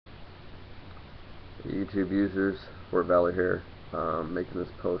YouTube users, Fort Valley here, making this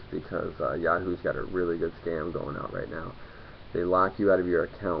post because Yahoo's got a really good scam going out right now. They lock you out of your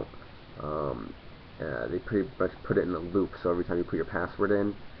account. Um, they pretty much put it in a loop, so every time you put your password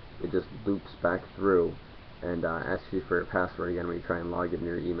in, it just loops back through and asks you for your password again when you try and log into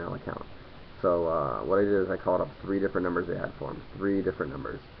your email account. So what I did is I called up 3 different numbers they had for them, 3 different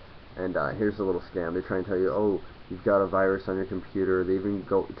numbers. And here's the little scam. They try and tell you, oh, you've got a virus on your computer. They even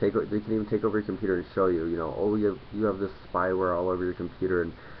they can even take over your computer and show you, oh, you have this spyware all over your computer,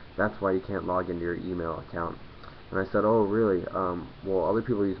 and that's why you can't log into your email account. And I said, oh, really? Well, other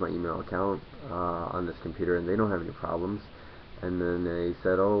people use my email account on this computer, and they don't have any problems. And then they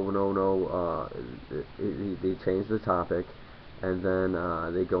said, oh, no, no. They changed the topic, and then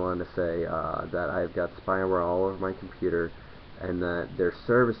they go on to say that I've got spyware all over my computer, and that their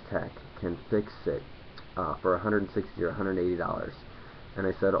service tech can fix it for $160 or $180. And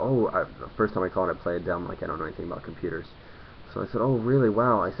I said, oh, the first time I called, I played dumb like I don't know anything about computers. So I said, oh, really?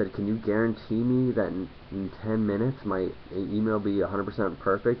 Wow. I said, can you guarantee me that in 10 minutes my email will be 100%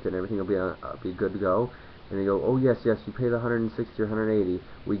 perfect and everything will be good to go? And they go, oh, yes, yes, you pay the 160 or 180.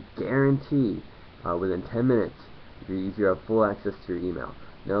 We guarantee within 10 minutes you have full access to your email.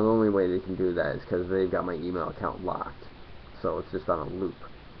 Now, the only way they can do that is because they've got my email account locked. So it's just on a loop.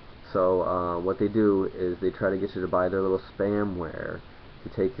 So what they do is they try to get you to buy their little spamware to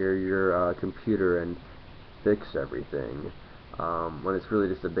take care of your computer and fix everything. When it's really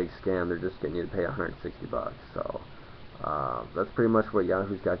just a big scam, they're just getting you to pay 160 bucks. So that's pretty much what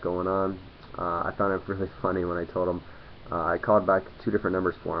Yahoo's got going on. I found it really funny when I told them. I called back 2 different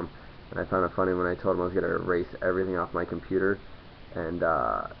numbers for them, and I found it funny when I told them I was going to erase everything off my computer and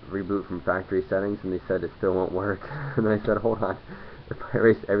reboot from factory settings, and they said it still won't work. And I said, hold on, if I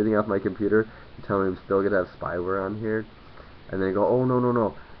erase everything off my computer, you tell me I'm still going to have spyware on here? And they go, oh, no, no,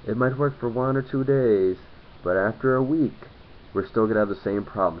 no, it might work for 1 or 2 days, but after a week, we're still going to have the same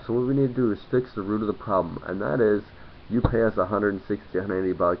problem. So what we need to do is fix the root of the problem, and that is you pay us 160,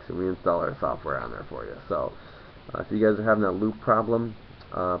 180 bucks, and we install our software on there for you. So if you guys are having that loop problem,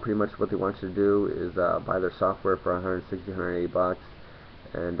 pretty much what they want you to do is buy their software for 160, 180 bucks,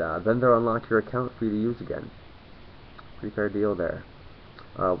 and then they'll unlock your account for you to use again. Pretty fair deal there.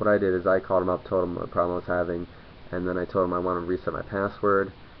 What I did is I called them up, told them what problem I was having, and then I told them I want to reset my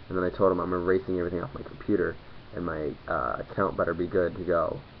password, and then I told them I'm erasing everything off my computer, and my account better be good to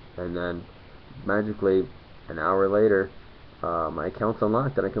go. And then magically, an hour later, my account's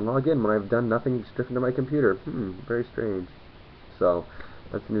unlocked and I can log in when I've done nothing different to my computer. Very strange. So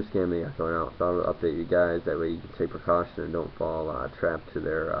that's a new scam they got going out. So I'll update you guys. That way you can take precaution and don't fall trapped to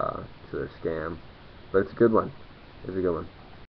their scam. But it's a good one. It's a good one.